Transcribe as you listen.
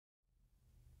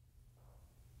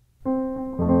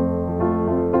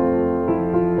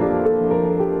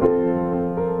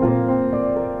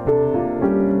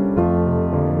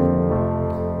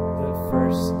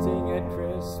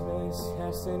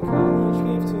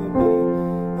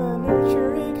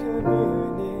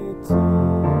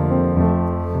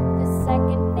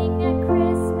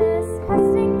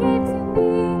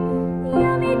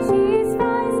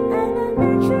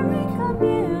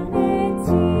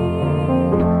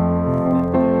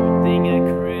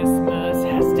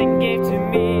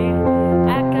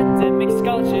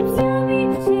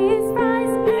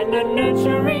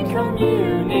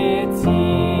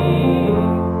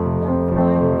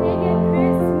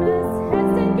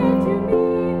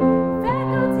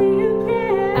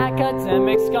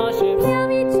scholarships,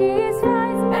 yummy cheese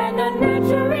fries, and a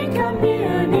nurturing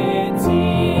community.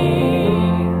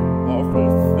 The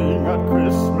fifth thing at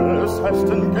Christmas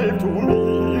Hesston gave to me: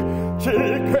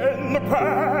 chicken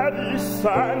patty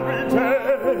sandwiches,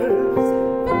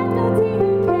 faculty who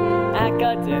care,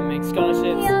 Academic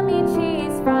scholarships, yummy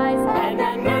cheese fries, and a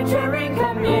nurturing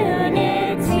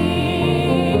community.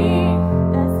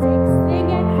 The sixth thing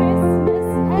at Christmas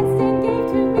Hesston gave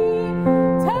to me: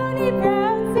 Tony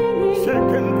Brown singing,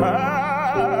 chicken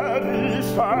patty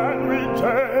sandwiches,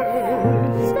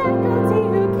 faculty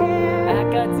who care,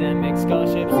 Academic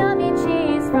scholarships, yummy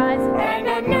cheese fries, and a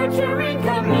nurturing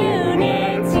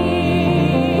community.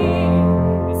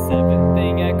 The seventh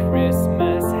thing at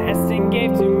Christmas Hesston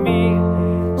gave to me: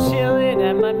 chilling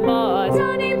at my mom,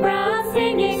 Tony Brown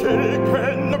singing,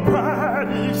 chicken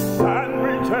patty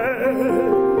sandwiches,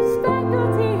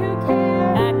 faculty who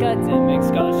care, Academic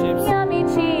scholarships, yummy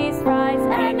cheese fries,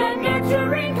 and a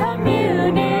nurturing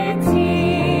community.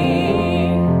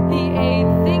 The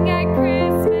eighth thing at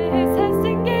Christmas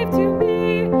Hesston gave to me: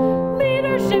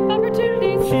 leadership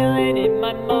opportunities, chilling in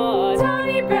my mom,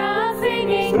 Tony Brown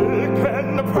singing,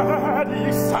 chicken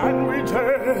patty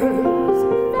sandwiches,